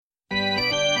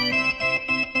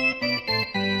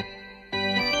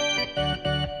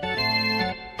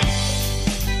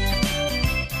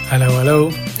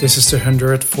Hello. This is the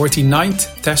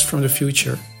 149th Test from the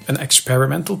Future, an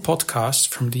experimental podcast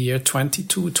from the year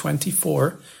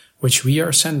 2224, which we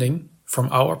are sending from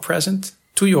our present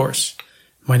to yours.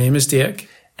 My name is Dirk.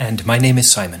 And my name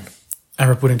is Simon. And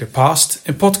we're putting the past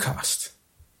in podcast.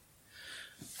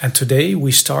 And today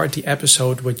we start the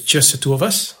episode with just the two of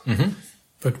us,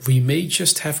 but we may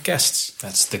just have guests.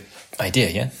 That's the idea,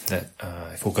 yeah? That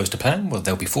if all goes to plan, well,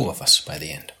 there'll be four of us by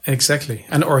the end. Exactly.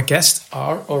 And our guests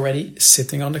are already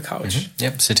sitting on the couch.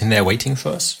 Yep, sitting there waiting for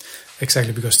us.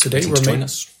 Exactly, because today we're making...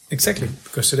 Exactly,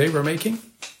 because today we're making...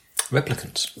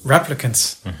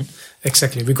 Replicants.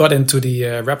 Exactly. We got into the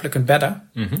Replicant beta,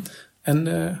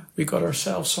 and we got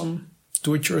ourselves some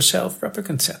do-it-yourself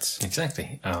replicant sets.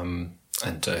 Exactly.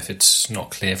 And if it's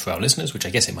not clear for our listeners, which I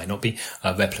guess it might not be,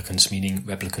 replicants meaning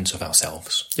replicants of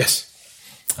ourselves. Yes.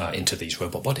 Into these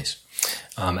robot bodies.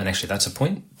 And actually, that's a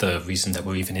point. The reason that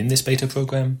we're even in this beta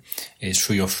program is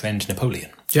through your friend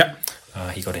Napoleon. Yeah.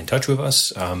 He got in touch with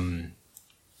us.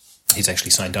 He's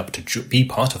actually signed up to be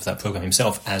part of that program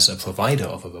himself as a provider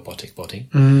of a robotic body.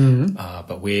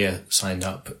 But we're signed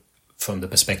up from the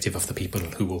perspective of the people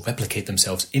who will replicate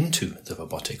themselves into the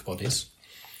robotic bodies.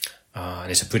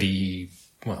 And it's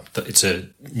it's a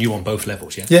new on both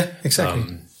levels, yeah? Yeah,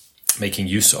 exactly. Making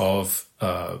use of,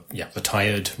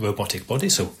 retired robotic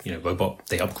bodies. So, robot,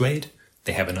 they upgrade.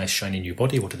 They have a nice shiny new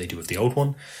body. What do they do with the old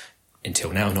one?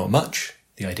 Until now, not much.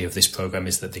 The idea of this program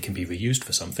is that they can be reused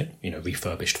for something,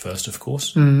 refurbished first, of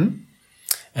course. And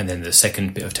then the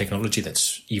second bit of technology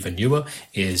that's even newer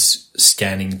is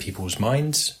scanning people's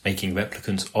minds, making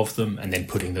replicants of them, and then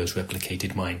putting those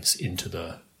replicated minds into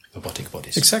the robotic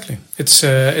bodies. Exactly. It's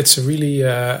a really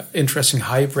interesting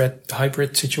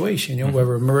hybrid situation, where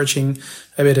we're merging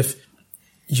a bit of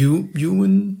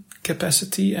human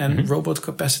capacity and robot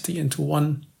capacity into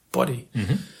one body.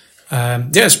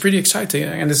 It's pretty exciting,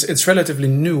 and it's relatively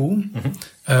new,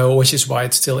 which is why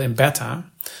it's still in beta.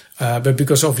 But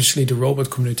because obviously the robot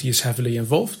community is heavily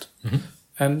involved,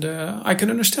 and I can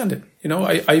understand it.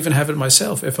 I even have it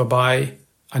myself. If I buy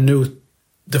a new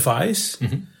device,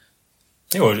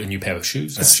 or a new pair of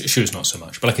shoes. Shoes not so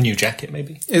much, but like a new jacket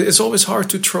maybe. It's always hard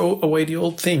to throw away the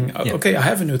old thing. Yeah. Okay, I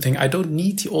have a new thing. I don't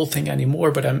need the old thing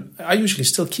anymore, but I usually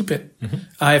still keep it.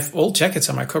 I have old jackets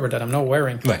on my cupboard that I'm not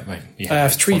wearing. Right. I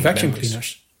have 3 vacuum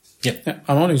cleaners. Yeah.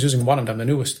 I'm only using one of them, the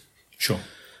newest. Sure.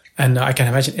 And I can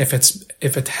imagine if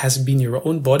it has been your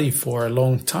own body for a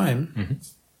long time,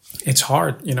 it's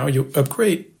hard. You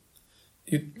upgrade.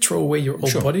 You throw away your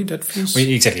old body, that feels...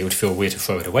 Exactly, it would feel weird to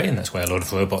throw it away, and that's why a lot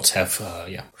of robots have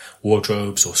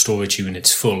wardrobes or storage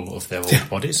units full of their old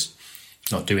bodies,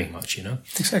 not doing much,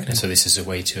 Exactly. And so this is a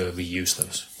way to reuse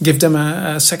those. Give them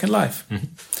a second life.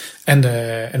 And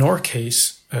in our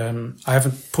case, I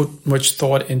haven't put much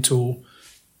thought into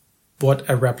what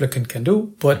a replicant can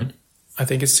do, but I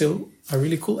think it's still a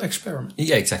really cool experiment.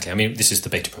 Yeah, exactly. I mean, this is the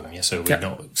beta program, so we're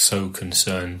not so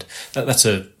concerned. That's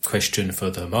a question for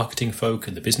the marketing folk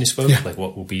and the business folk, like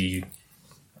what will be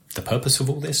the purpose of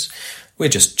all this? We're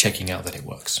just checking out that it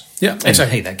works. Yeah, exactly.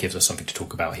 And hey, that gives us something to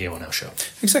talk about here on our show.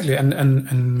 Exactly,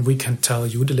 and we can tell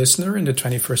you, the listener, in the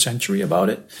 21st century about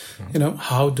it.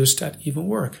 How does that even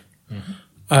work?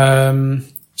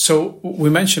 So we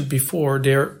mentioned before,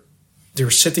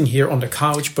 they're sitting here on the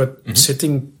couch, but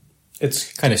sitting...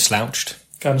 It's kind of slouched.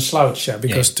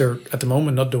 Because they're at the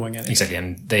moment not doing anything. Exactly,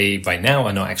 and they by now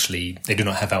are not actually, they do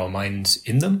not have our minds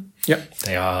in them. Yeah.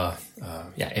 They are,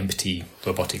 empty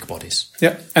robotic bodies.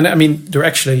 Yeah, and I mean, they're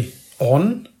actually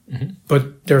on,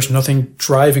 but there's nothing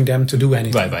driving them to do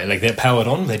anything. Right, like they're powered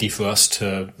on, ready for us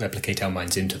to replicate our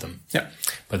minds into them. Yeah.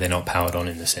 But they're not powered on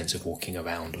in the sense of walking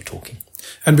around or talking.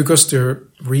 And because they're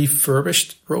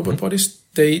refurbished robot bodies,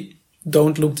 they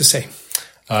don't look the same.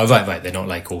 Right. They're not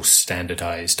like all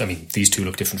standardized. I mean, these two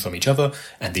look different from each other,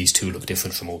 and these two look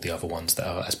different from all the other ones that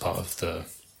are as part of the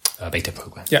beta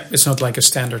program. Yeah, it's not like a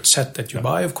standard set that you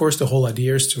buy. Of course, the whole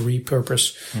idea is to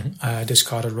repurpose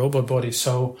discarded robot bodies.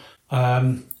 So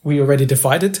we already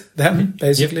divided them,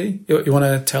 basically. You want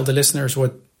to tell the listeners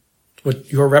what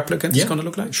your replicant is going to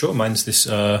look like? Sure. Mine's this,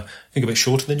 I think a bit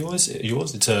shorter than yours.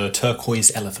 It's a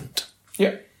turquoise elephant.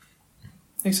 Yeah,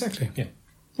 exactly. Yeah.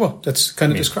 Well, that's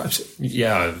kind of describes it.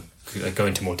 Yeah, I go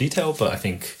into more detail, but I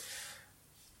think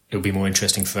it'll be more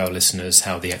interesting for our listeners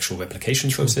how the actual replication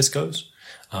process goes.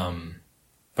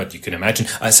 But you can imagine,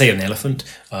 I say an elephant,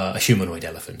 a humanoid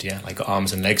elephant, like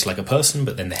arms and legs like a person,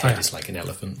 but then the head is like an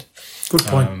elephant. Good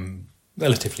point.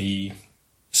 Relatively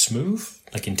smooth,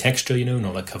 like in texture,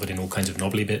 not like covered in all kinds of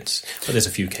knobbly bits, but there's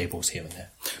a few cables here and there.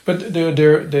 But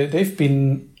they've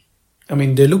been,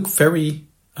 they look very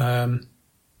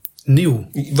new.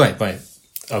 Right.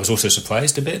 I was also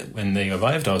surprised a bit when they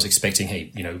arrived. I was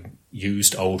expecting,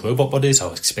 used old robot bodies. I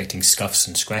was expecting scuffs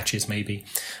and scratches maybe.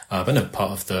 But no,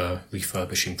 part of the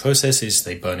refurbishing process is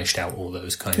they burnished out all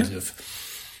those kinds of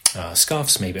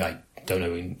scuffs. Maybe, I don't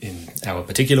know in our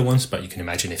particular ones, but you can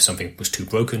imagine if something was too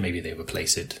broken, maybe they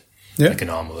replace it like an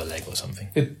arm or a leg or something.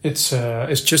 It's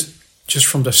just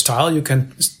from the style, you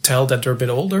can tell that they're a bit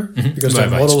older because the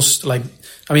models,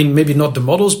 maybe not the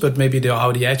models, but maybe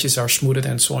how the edges are smoothed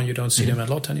and so on. You don't see them a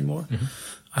lot anymore.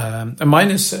 And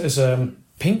mine is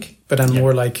pink, but then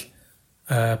more like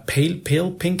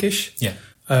pale pinkish. Yeah.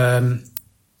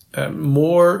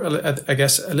 More, I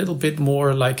guess, a little bit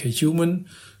more like a human,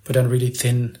 but then really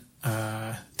thin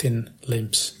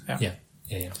limbs. Yeah.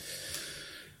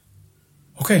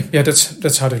 Okay, yeah,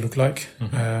 that's how they look like.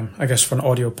 I guess for an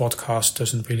audio podcast,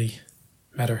 doesn't really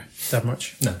matter that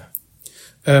much. No.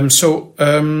 So,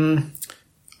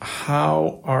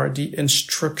 how are the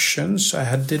instructions?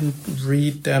 I didn't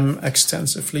read them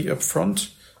extensively up front.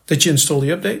 Did you install the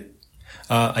update?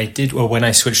 I did. Well, when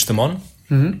I switched them on,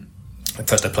 at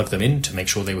first I plugged them in to make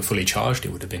sure they were fully charged.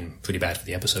 It would have been pretty bad for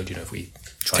the episode, if we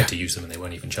tried to use them and they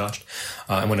weren't even charged.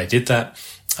 And when I did that,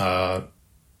 it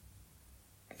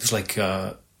was like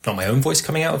not my own voice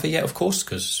coming out of it yet, of course,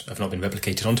 because I've not been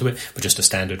replicated onto it, but just a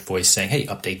standard voice saying, hey,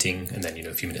 updating, and then,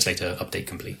 a few minutes later, update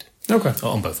complete. Okay.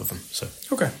 On both of them. So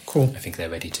okay, cool. I think they're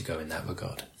ready to go in that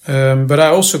regard. But I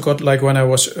also got, when I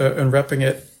was unwrapping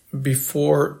it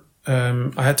before,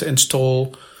 I had to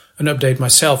install an update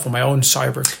myself on my own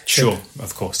cyber chip. Sure,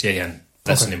 of course. Yeah. And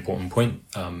that's an important point.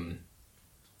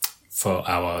 For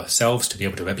ourselves to be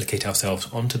able to replicate ourselves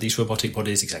onto these robotic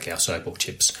bodies, exactly, our cyborg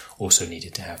chips also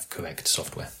needed to have correct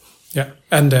software. Yeah,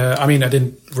 and I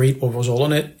didn't read what was all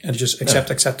on it, and just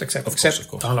accept,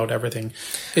 download everything.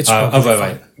 It's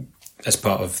right, as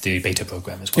part of the beta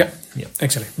program as well. Yeah,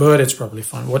 exactly. But it's probably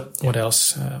fun. What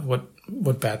else?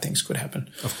 What bad things could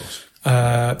happen? Of course.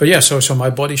 But yeah, so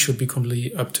my body should be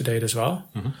completely up to date as well.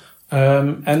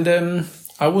 And then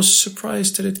I was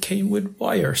surprised that it came with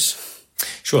wires.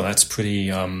 Sure, that's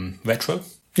pretty retro.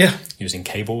 Yeah. Using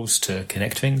cables to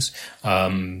connect things.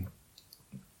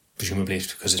 Presumably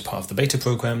because it's part of the beta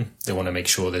program, they want to make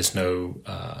sure there's no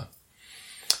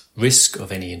risk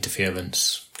of any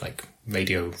interference, like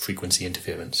radio frequency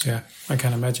interference. Yeah, I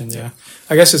can imagine, yeah.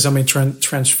 I guess it's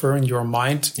transferring your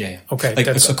mind. Yeah. Okay. Like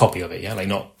a copy of it, yeah? Like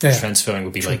not transferring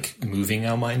would be like moving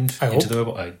our mind into the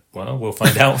robot. Well, we'll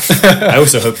find out. I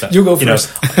also hope that. You go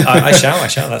first. I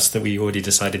shall. That's that we already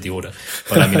decided the order.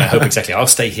 But I hope exactly. I'll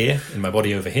stay here in my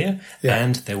body over here,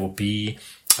 and there will be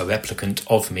a replicant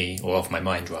of me, or of my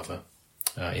mind rather,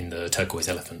 in the turquoise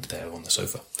elephant there on the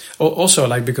sofa. Also,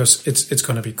 because it's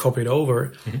going to be copied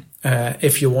over,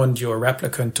 if you want your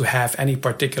replicant to have any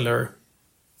particular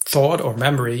thought or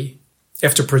memory, you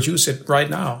have to produce it right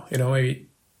now. Maybe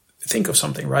think of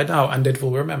something right now, and it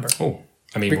will remember. Oh,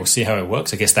 we'll see how it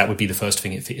works. I guess that would be the first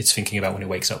thing it's thinking about when it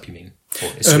wakes up, you mean?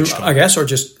 I guess, or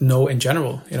just know in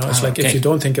general. It's if you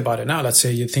don't think about it now, let's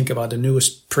say you think about the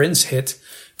newest Prince hit,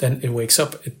 then it wakes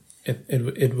up,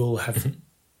 it will have...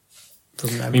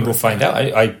 we'll find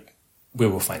out. We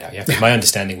will find out, yeah. My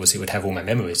understanding was it would have all my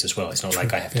memories as well. It's not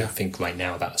like I have to think right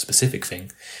now about a specific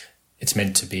thing. It's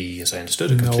meant to be, as I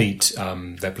understood, a complete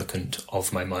replicant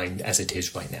of my mind as it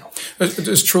is right now.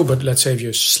 It's true, but let's say if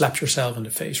you slap yourself in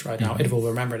the face right now, it will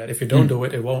remember that. If you don't do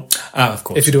it, it won't. Of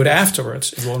course. If you do it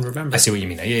afterwards, it won't remember. I see what you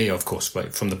mean. Yeah, of course.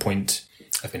 Right. From the point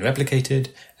I've been replicated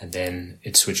and then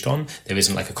it's switched on, there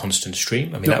isn't like a constant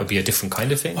stream. That would be a different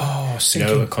kind of thing. Oh,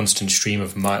 syncing. A constant stream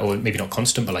of or maybe not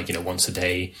constant, but once a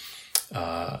day,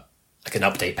 like an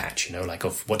update patch, like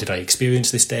of what did I experience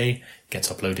this day,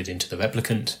 gets uploaded into the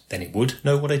replicant, then it would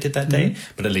know what I did that day.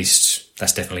 But at least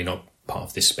that's definitely not part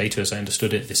of this beta as I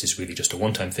understood it. This is really just a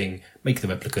one-time thing. Make the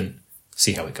replicant,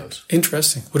 see how it goes.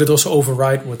 Interesting. Would it also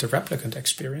override what the replicant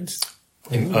experienced?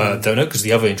 Don't know, because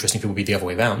the other interesting thing would be the other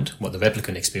way around. What the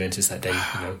replicant experiences that day,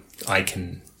 I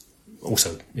can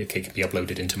also, it can be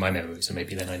uploaded into my memories, and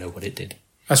maybe then I know what it did.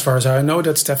 As far as I know,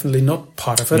 that's definitely not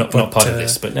part of it. Not part of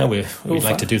this, but now we'd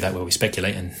like to do that where we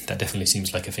speculate, and that definitely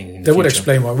seems like a thing in the future. That would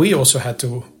explain why we also had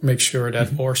to make sure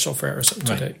that more software is up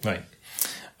to date. Right.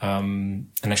 And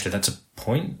actually, that's a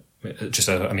point. Just,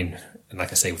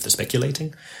 like I say, with the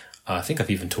speculating, I think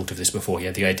I've even talked of this before.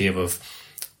 Yeah, the idea of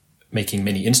making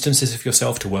many instances of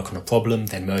yourself to work on a problem,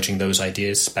 then merging those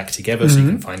ideas back together so you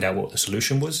can find out what the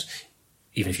solution was.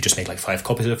 Even if you just make 5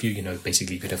 copies of you,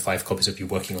 basically you could have 5 copies of you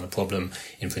working on a problem.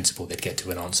 In principle, they'd get to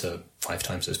an answer 5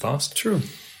 times as fast. True.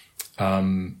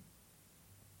 That's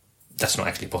not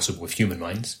actually possible with human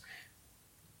minds.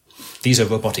 These are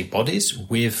robotic bodies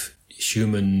with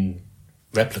human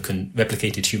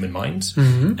replicated human minds.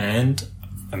 Mm-hmm. And,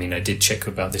 I mean, I did check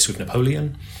about this with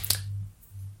Napoleon.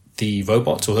 The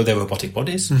robots, although they're robotic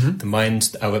bodies, the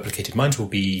minds, our replicated minds, will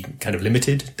be kind of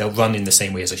limited. They'll run in the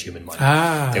same way as a human mind.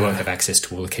 They won't have access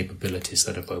to all the capabilities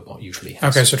that a robot usually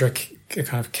has. Okay, so they're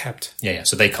kind of capped. Yeah.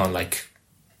 So they can't, like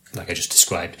I just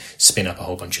described, spin up a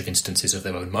whole bunch of instances of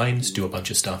their own minds, do a bunch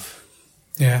of stuff.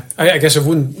 Yeah, I guess it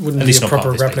wouldn't At be least a not part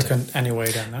proper of this replicant beta.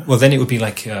 anyway then, no? Well, then it would be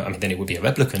like, then it would be a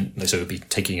replicant. So it would be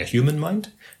taking a human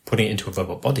mind, putting it into a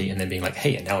robot body, and then being like,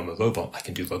 hey, and now I'm a robot, I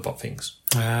can do robot things.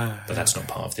 But that's not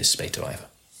part of this beta either.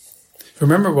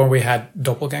 Remember when we had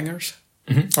doppelgangers?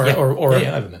 Mm-hmm.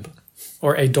 Yeah, I remember.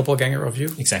 Or a doppelganger of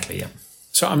you? Exactly, yeah.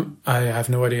 So I have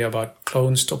no idea about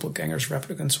clones, doppelgangers,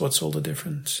 replicants. What's all the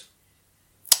difference?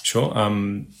 Sure.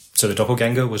 So the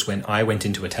doppelganger was when I went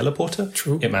into a teleporter.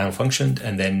 True. It malfunctioned,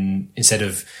 and then instead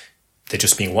of there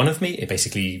just being one of me, it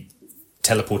basically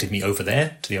teleported me over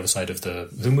there to the other side of the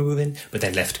room we were in, but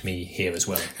then left me here as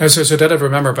well. So that I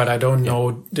remember, but I don't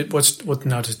know what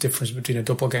now the difference between a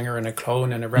doppelganger and a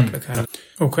clone and a replicant.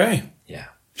 Okay. Yeah.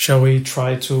 Shall we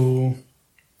try to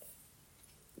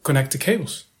connect the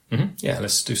cables? Mm-hmm. Yeah,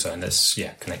 let's do so. And let's,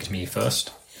 connect me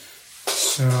first.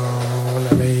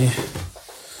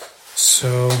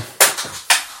 So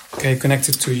okay,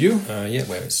 connected to you.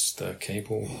 Where is the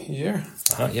cable? Here.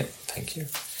 Yep, thank you.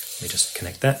 Let me just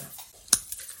connect that.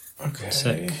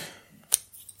 Okay.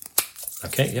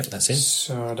 Okay, yep, that's in.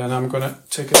 So then I'm gonna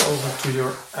take it over to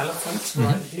your elephant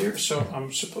right here. So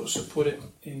I'm supposed to put it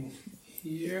in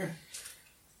here,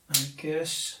 I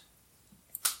guess.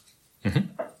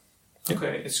 Mm-hmm.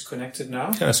 Okay, it's connected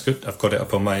now. Yeah, that's good. I've got it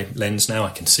up on my lens now.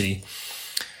 I can see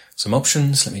some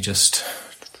options. Let me just...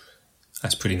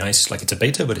 That's pretty nice. Like, it's a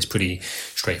beta, but it's pretty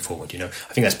straightforward, I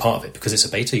think that's part of it. Because it's a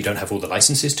beta, you don't have all the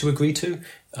licenses to agree to,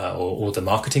 or all the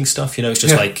marketing stuff, It's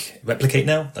just like, replicate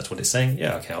now. That's what it's saying.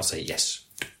 Yeah, okay, I'll say yes.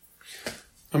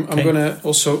 I'm going to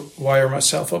also wire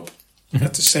myself up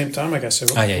at the same time. I guess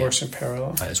it works in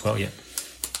parallel. As well, yeah.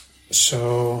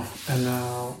 So, and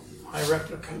now my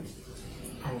replicant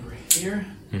over here.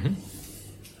 Mm-hmm.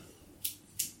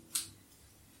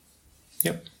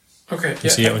 Yep. Okay. You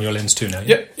see it on your lens too now?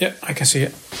 Yeah? Yeah, I can see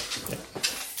it. Yeah.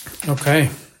 Okay.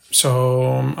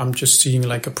 So I'm just seeing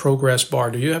like a progress bar.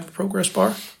 Do you have a progress bar?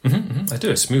 Mm-hmm. I do.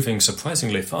 It's moving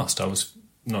surprisingly fast. I was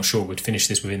not sure we'd finish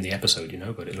this within the episode,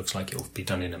 but it looks like it'll be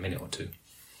done in a minute or two.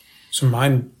 So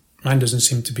mine doesn't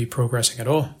seem to be progressing at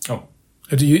all. Oh.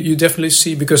 Do you definitely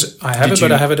see, because I have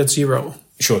but I have it at 0.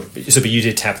 Sure. So, but you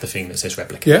did tap the thing that says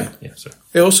replicate. Yeah. Yeah. So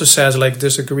it also says like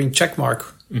there's a green check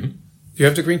mark. Mm-hmm. You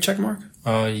have the green check mark?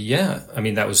 Yeah. I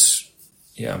mean, that was...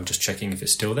 Yeah, I'm just checking if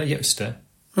it's still there. Yeah, it's there.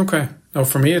 Okay. No,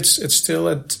 for me, it's still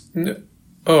at...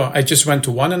 Oh, I just went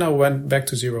to 1 and I went back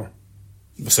to 0.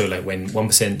 So, like, when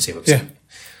 1%, 0%? Yeah.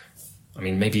 I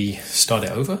mean, maybe start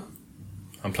it over?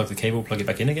 Unplug the cable, plug it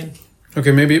back in again?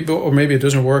 Okay, maybe it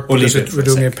doesn't work or because we're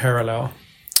doing it parallel.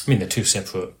 I mean, they're two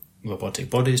separate robotic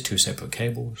bodies, two separate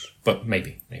cables. But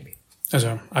maybe.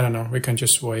 So, I don't know. We can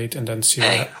just wait and then see.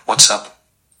 Hey, what's up?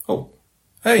 Oh.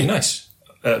 Hey. Nice.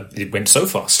 It went so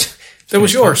fast. That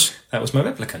was yours. That was my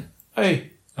replicant.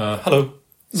 Hey. Hello.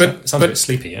 Sounds a bit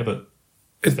sleepy, yeah, but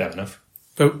fair enough.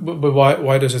 But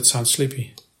why does it sound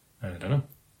sleepy? I don't know.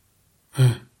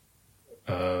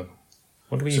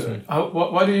 What do we even...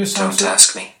 Why do you sound Don't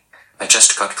ask me. I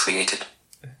just got created.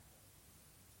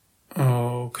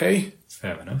 Okay.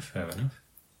 Fair enough.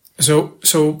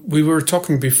 So we were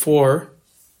talking before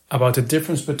about the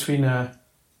difference between a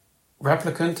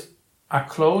replicant, a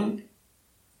clone,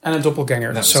 and a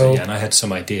doppelganger. That was it, yeah, and I had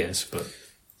some ideas, but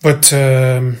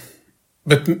do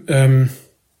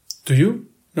you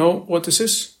know what this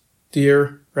is,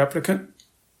 dear replicant?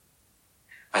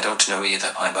 I don't know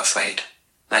either, I'm afraid.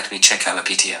 Let me check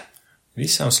Alapedia.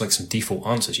 These sounds like some default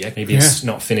answers, yeah? Maybe it's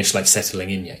not finished, like, settling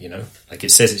in yet, Like,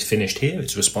 it says it's finished here,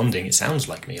 it's responding, it sounds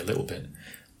like me a little bit.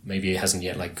 Maybe it hasn't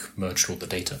yet, like, merged all the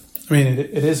data. I mean,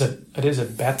 it is a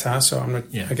beta, so I'm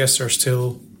not... Yeah. I guess they're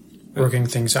still working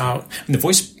things out. And the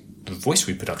voice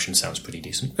reproduction sounds pretty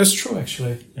decent. That's true,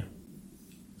 actually.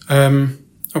 Yeah.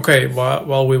 Okay,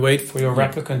 while we wait for your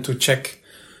replicant to check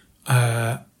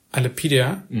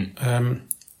Alapedia,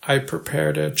 I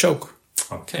prepared a joke.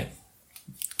 Okay.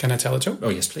 Can I tell a joke? Oh,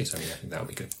 yes, please. I mean, I think that would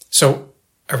be good. So,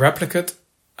 a replicant,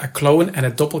 a clone, and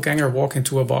a doppelganger walk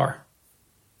into a bar.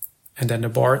 And then the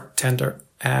bartender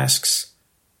asks,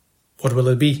 what will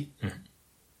it be?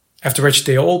 After which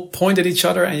they all point at each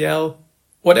other and yell,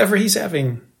 whatever he's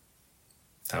having.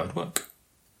 That would work.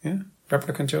 Yeah,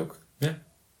 replicant joke. Yeah.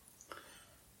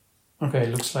 Okay,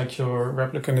 looks like your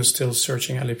replicant is still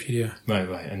searching Alapedia. Right.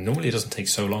 And normally it doesn't take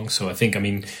so long. So I think,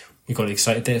 we you got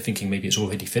excited there, thinking maybe it's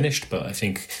already finished, but I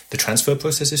think the transfer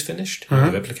process is finished, Mm-hmm.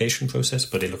 the replication process,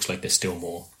 but it looks like there's still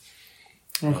more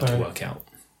to work out.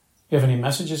 You have any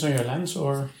messages on your lens,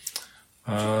 or?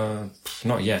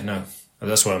 Not yet, no.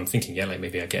 That's what I'm thinking, yeah, like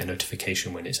maybe I get a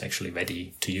notification when it's actually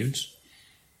ready to use.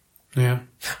 Yeah.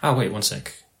 Oh, wait, one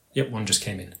sec. Yep, one just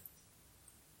came in.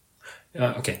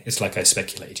 Okay, it's like I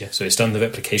speculated, yeah. So it's done the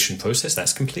replication process,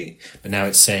 that's complete, but now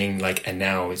it's saying, like, and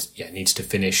now it needs to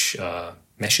finish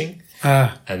meshing,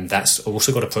 and that's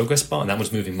also got a progress bar, and that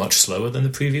was moving much slower than the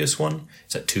previous one.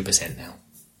 It's at 2% now.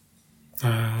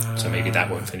 So maybe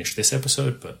that won't finish this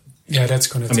episode, but... Yeah, that's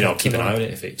going to I'll keep an eye on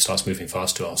it. If it starts moving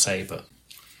faster, I'll say, but...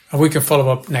 We can follow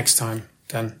up next time,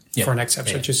 then, for next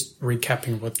episode, yeah. just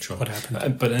recapping what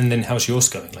happened. And then how's yours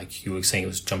going? Like, you were saying it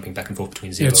was jumping back and forth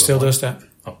between 0 It still and 1. does that.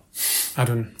 Oh. I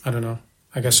don't know.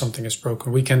 I guess something is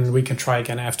broken. We can try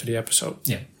again after the episode.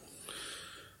 Yeah.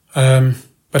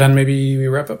 But then maybe we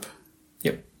wrap up.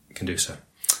 Yep, we can do so.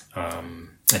 And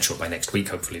sure, by next week,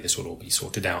 hopefully this will all be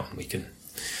sorted out and we can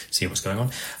see what's going on.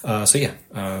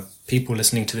 People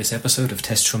listening to this episode of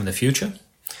Tests from the Future,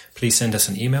 please send us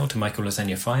an email to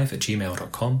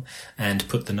michaellasagna5@gmail.com and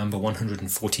put the number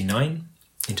 149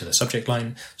 into the subject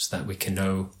line so that we can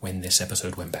know when this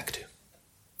episode went back to.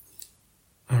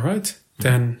 All right.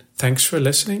 Then thanks for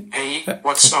listening. Hey,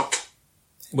 what's up?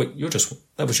 Wait,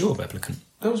 that was your replicant.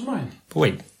 That was mine. But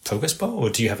wait, progress bar, or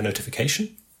do you have a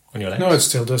notification on your lens? No, it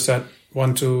still does that.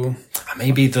 1, 2...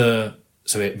 Maybe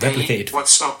so it replicated... Hey,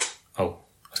 what's up? Oh,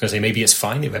 I was going to say maybe it's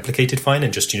fine, it replicated fine,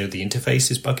 and just, the interface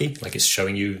is buggy, like it's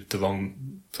showing you the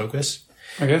wrong progress.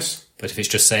 I guess. But if it's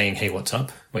just saying, hey, what's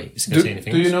up? Wait, is it going to say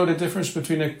anything Do else? you know the difference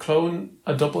between a clone,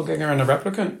 a doppelganger, and a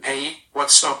replicant? Hey,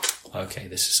 what's up? Okay,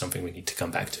 this is something we need to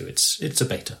come back to. It's a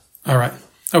beta. All right.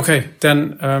 Okay,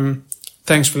 then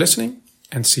thanks for listening,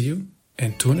 and see you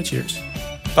in 200 years.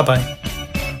 Bye-bye.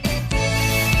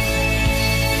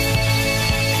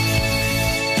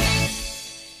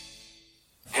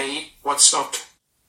 Hey, what's up?